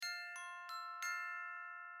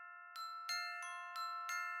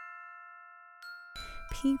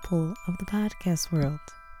people of the podcast world.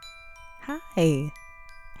 Hi.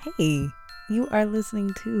 Hey, you are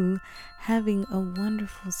listening to Having a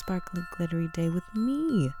Wonderful Sparkly Glittery Day with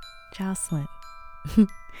me, Jocelyn.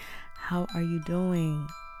 How are you doing?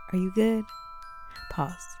 Are you good?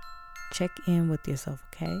 Pause. Check in with yourself,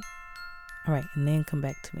 okay? All right, and then come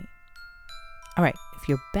back to me. All right, if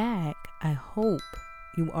you're back, I hope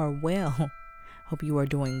you are well. Hope you are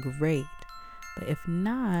doing great. But if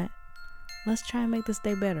not, let's try and make this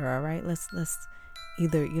day better, all right? Let's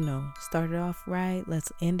either, start it off right.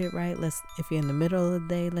 Let's end it right. If you're in the middle of the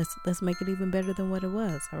day, let's make it even better than what it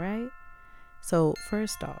was, all right? So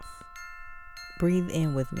first off, breathe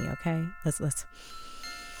in with me, okay? Let's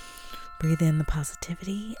breathe in the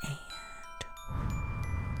positivity and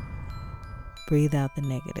breathe out the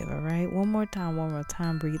negative, all right? One more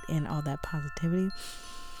time. Breathe in all that positivity.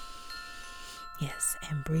 Yes,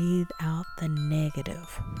 and breathe out the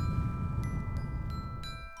negative.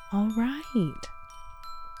 All right.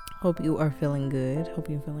 Hope you are feeling good. Hope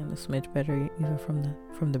you're feeling a smidge better even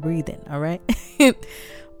from the breathing, all right?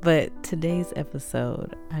 But today's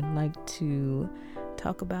episode, I'd like to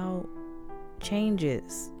talk about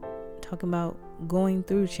changes. Talk about going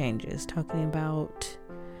through changes. Talking about,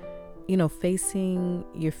 facing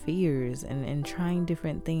your fears and trying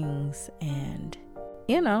different things and,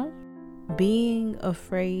 being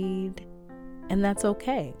afraid, and that's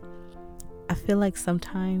okay. I feel like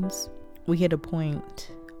sometimes we hit a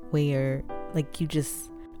point where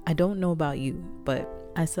I don't know about you, but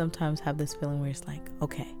I sometimes have this feeling where it's like,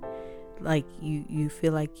 okay, like you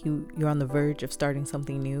feel like you're on the verge of starting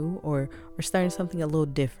something new or starting something a little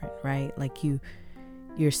different, right? Like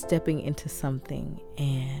you're stepping into something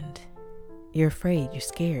and you're afraid, you're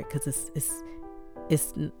scared because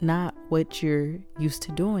it's not what you're used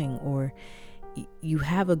to doing, or you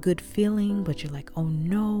have a good feeling, but you're like, oh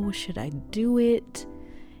no, should I do it?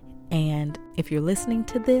 And if you're listening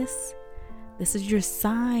to this is your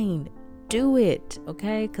sign. Do it,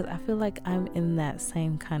 okay? Because I feel like I'm in that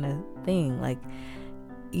same kind of thing. Like,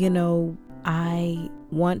 I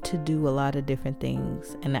want to do a lot of different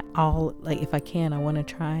things, and if I can, I want to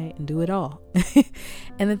try and do it all.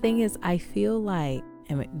 And the thing is, I feel like,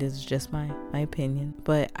 and this is just my opinion,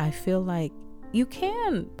 but I feel like you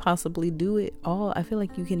can possibly do it all. I feel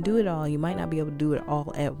like you can do it all. You might not be able to do it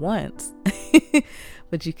all at once,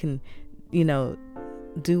 but you can,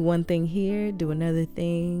 do one thing here, do another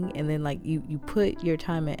thing, and then you put your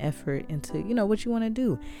time and effort into, what you want to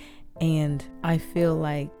do. And I feel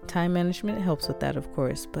like time management helps with that, of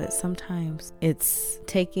course, but sometimes it's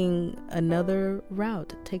taking another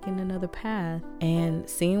route, taking another path and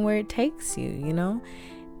seeing where it takes you,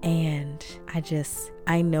 And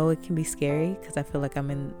I know it can be scary because I feel like I'm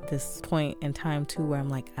in this point in time too where I'm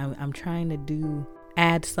like, I'm trying to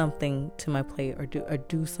add something to my plate or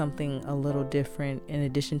do something a little different in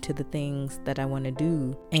addition to the things that I want to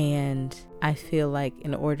do. And I feel like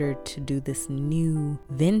in order to do this new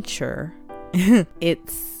venture,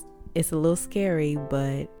 it's a little scary,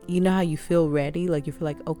 but you know how you feel ready? Like you feel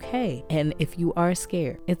like, okay. And if you are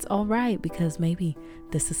scared, it's all right, because maybe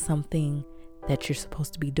this is something that you're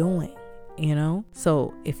supposed to be doing,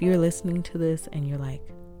 So if you're listening to this and you're like,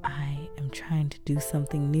 I am trying to do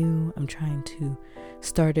something new, I'm trying to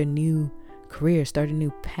start a new career, start a new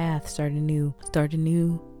path, start a new,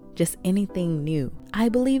 just anything new, I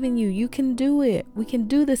believe in you. You can do it. We can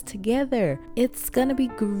do this together. It's gonna be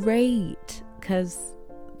great, because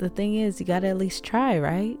the thing is, you gotta at least try,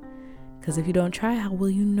 right? Because if you don't try, how will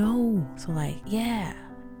you know? So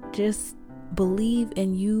just believe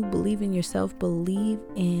in you, believe in yourself, believe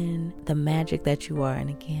in the magic that you are. And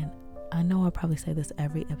again, I know I probably say this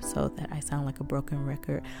every episode that I sound like a broken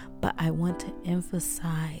record, but I want to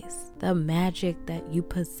emphasize the magic that you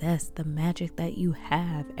possess, the magic that you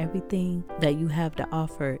have. Everything that you have to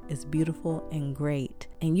offer is beautiful and great.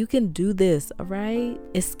 And you can do this, all right?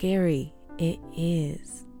 It's scary. It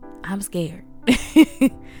is. I'm scared.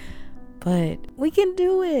 But we can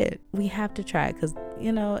do it. We have to try, because,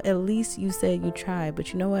 at least you said you tried.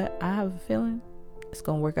 But you know what? I have a feeling it's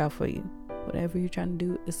going to work out for you. Whatever you're trying to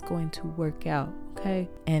do is going to work out, okay?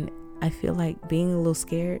 And I feel like being a little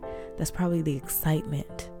scared, that's probably the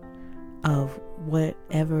excitement of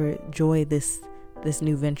whatever joy this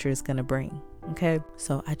new venture is going to bring, okay?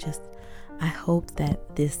 So I hope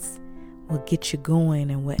that this will get you going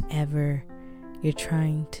in whatever you're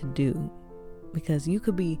trying to do, because you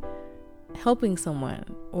could be helping someone,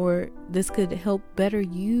 or this could help better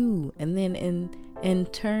you, and then in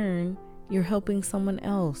turn you're helping someone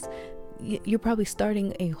else. You're probably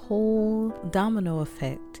starting a whole domino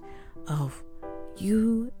effect of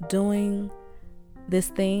you doing this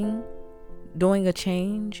thing doing a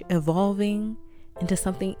change, evolving into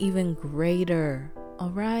something even greater. All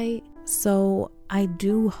right. So I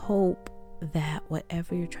do hope that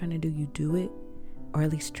whatever you're trying to do, you do it, or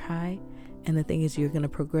at least try. And the thing is, you're going to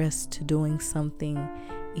progress to doing something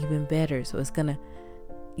even better. So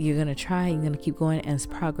you're going to try, you're going to keep going, and it's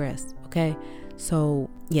progress. Okay. So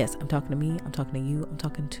yes, I'm talking to me, I'm talking to you, I'm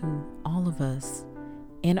talking to all of us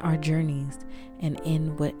in our journeys and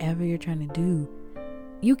in whatever you're trying to do.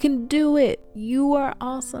 You can do it. You are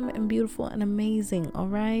awesome and beautiful and amazing. All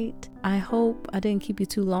right. I hope I didn't keep you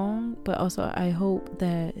too long, but also I hope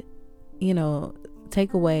that,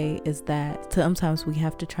 takeaway is that sometimes we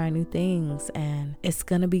have to try new things, and it's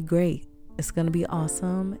going to be great. It's going to be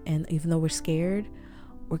awesome. And even though we're scared,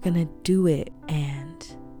 we're going to do it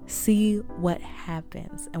and see what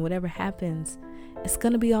happens. And whatever happens, it's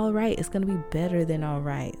going to be all right. It's going to be better than all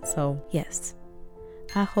right. So yes,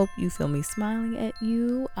 I hope you feel me smiling at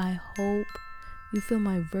you. I hope you feel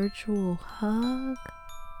my virtual hug.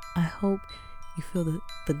 I hope you feel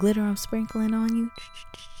the glitter I'm sprinkling on you.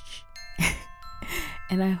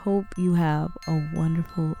 And I hope you have a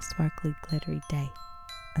wonderful, sparkly, glittery day.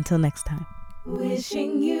 Until next time.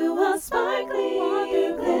 Wishing you a sparkly,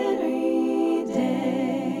 glittery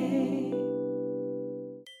day.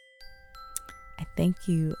 I thank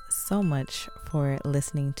you so much for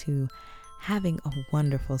listening to Having a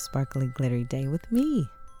Wonderful, Sparkly, Glittery Day with me,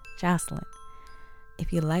 Jocelyn.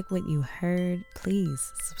 If you like what you heard,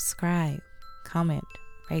 please subscribe, comment,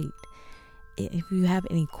 rate. If you have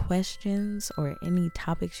any questions or any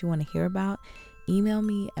topics you want to hear about, email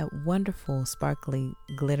me at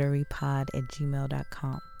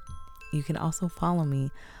wonderfulsparklyglitterypod@gmail.com. You can also follow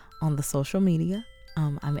me on the social media.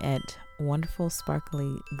 I'm at Wonderful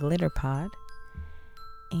Sparkly Glitter Pod,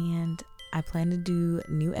 and I plan to do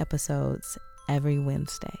new episodes every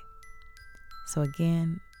Wednesday. So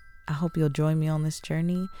again, I hope you'll join me on this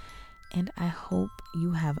journey, and I hope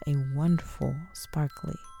you have a wonderful,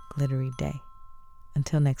 sparkly, glittery day.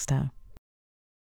 Until next time.